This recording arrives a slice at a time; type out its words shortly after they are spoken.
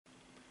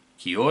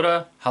Kia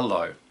ora,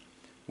 hello.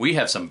 We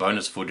have some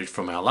bonus footage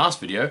from our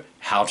last video,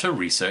 how to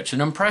research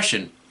an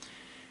impression.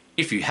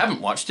 If you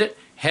haven't watched it,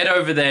 head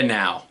over there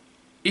now.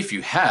 If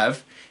you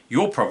have,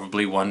 you're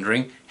probably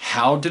wondering,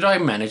 how did I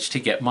manage to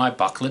get my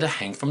buckler to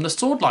hang from the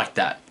sword like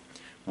that?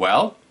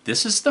 Well,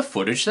 this is the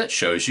footage that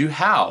shows you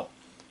how.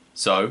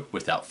 So,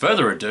 without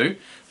further ado,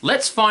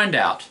 let's find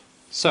out.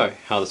 So,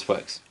 how this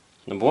works.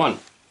 Number one,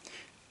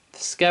 the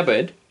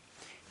scabbard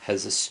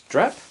has a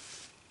strap,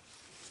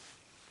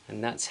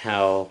 and that's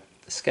how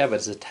the scabbard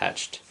is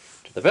attached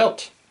to the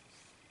belt.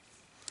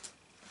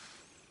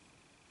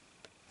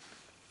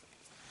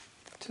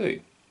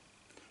 Two,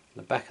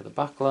 the back of the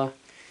buckler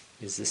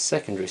is the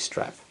secondary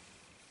strap,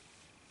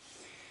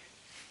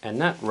 and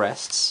that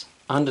rests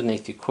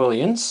underneath your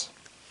quillions,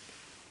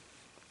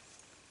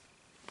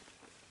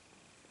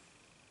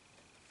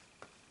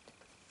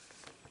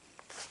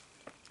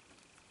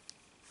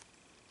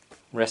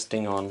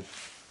 resting on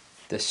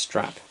this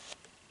strap.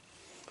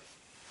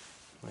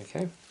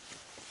 Okay,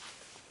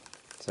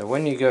 so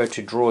when you go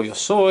to draw your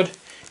sword,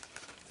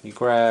 you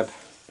grab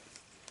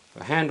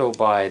your handle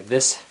by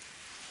this,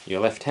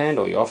 your left hand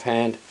or your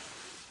offhand,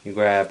 you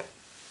grab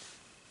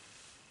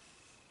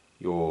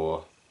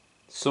your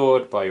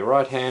sword by your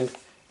right hand.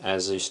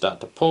 As you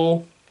start to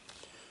pull,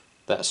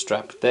 that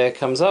strap there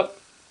comes up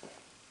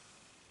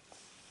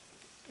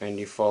and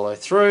you follow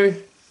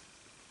through.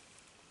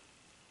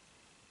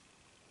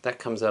 That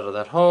comes out of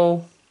that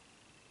hole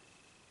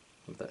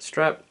with that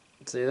strap.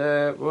 See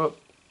there? Whoop.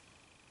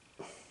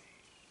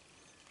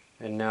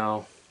 And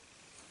now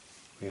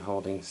we're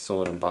holding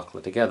sword and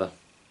buckler together.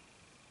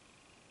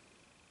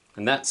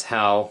 And that's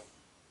how,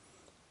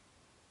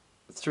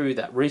 through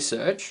that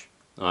research,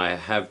 I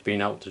have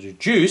been able to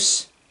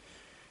deduce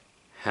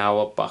how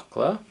a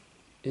buckler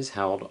is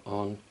held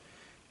on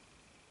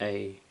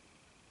a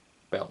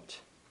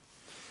belt.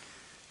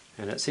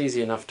 And it's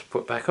easy enough to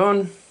put back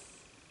on.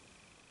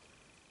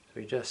 So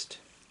we just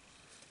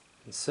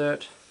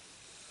insert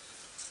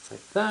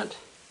like that,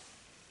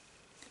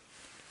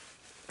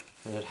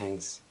 and it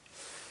hangs.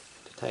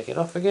 To take it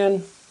off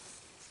again,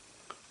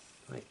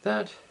 like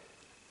that.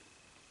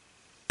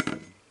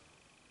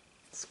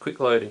 It's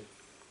quick loading.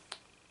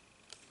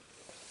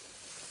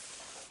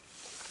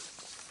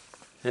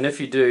 And if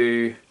you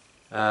do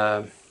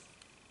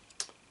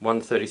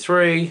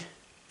 133,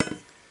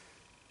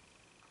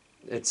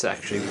 it's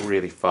actually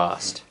really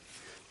fast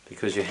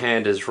because your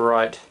hand is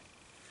right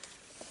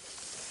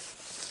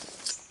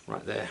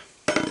there.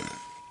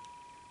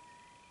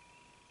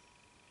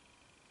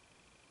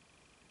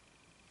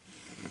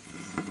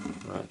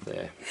 Right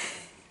there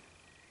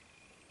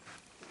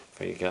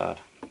for your guard.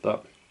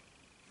 But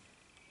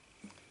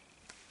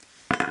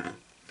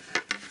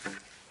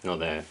not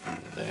there,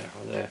 not there,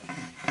 or there,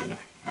 you know.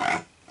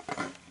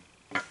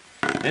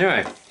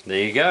 Anyway,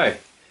 there you go.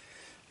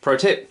 Pro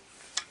tip,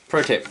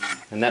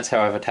 and that's how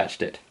I've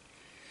attached it.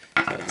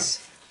 So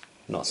it's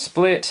not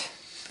split,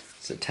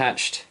 it's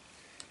attached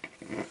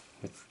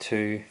with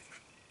two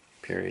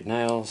period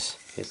nails.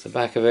 Here's the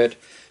back of it.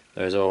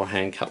 Those are all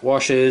hand cut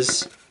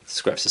washers,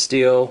 scraps of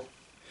steel,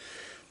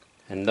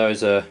 and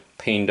those are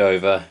peened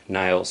over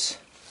nails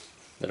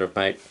that I've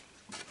made.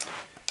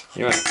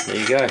 Anyway, there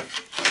you go.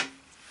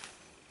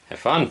 Have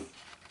fun.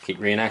 Keep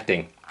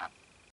reenacting.